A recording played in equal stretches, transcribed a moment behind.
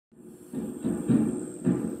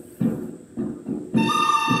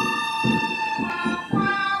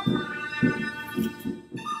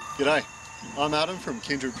G'day, I'm Adam from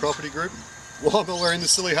Kindred Property Group. Why am I wearing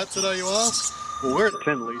this silly hat today, you ask? Well, we're at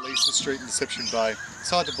 10 Leicester Street in Deception Bay.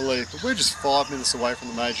 It's hard to believe, but we're just 5 minutes away from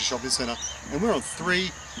the major shopping centre and we're on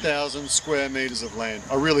 3,000 square metres of land.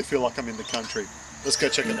 I really feel like I'm in the country. Let's go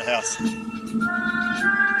check out the house.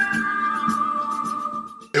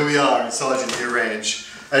 Here we are inside your new ranch.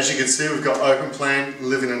 As you can see, we've got open plan,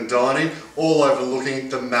 living and dining, all overlooking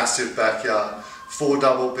the massive backyard. 4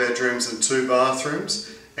 double bedrooms and 2 bathrooms,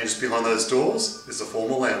 and just behind those doors is a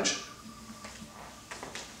formal lounge.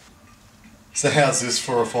 So how's this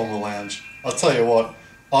for a formal lounge? I'll tell you what,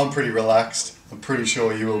 I'm pretty relaxed. I'm pretty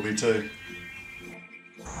sure you will be too.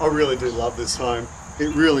 I really do love this home.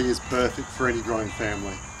 It really is perfect for any growing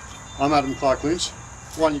family. I'm Adam Clark Lynch.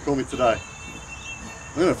 Why don't you call me today?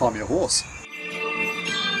 I'm going to find me a horse.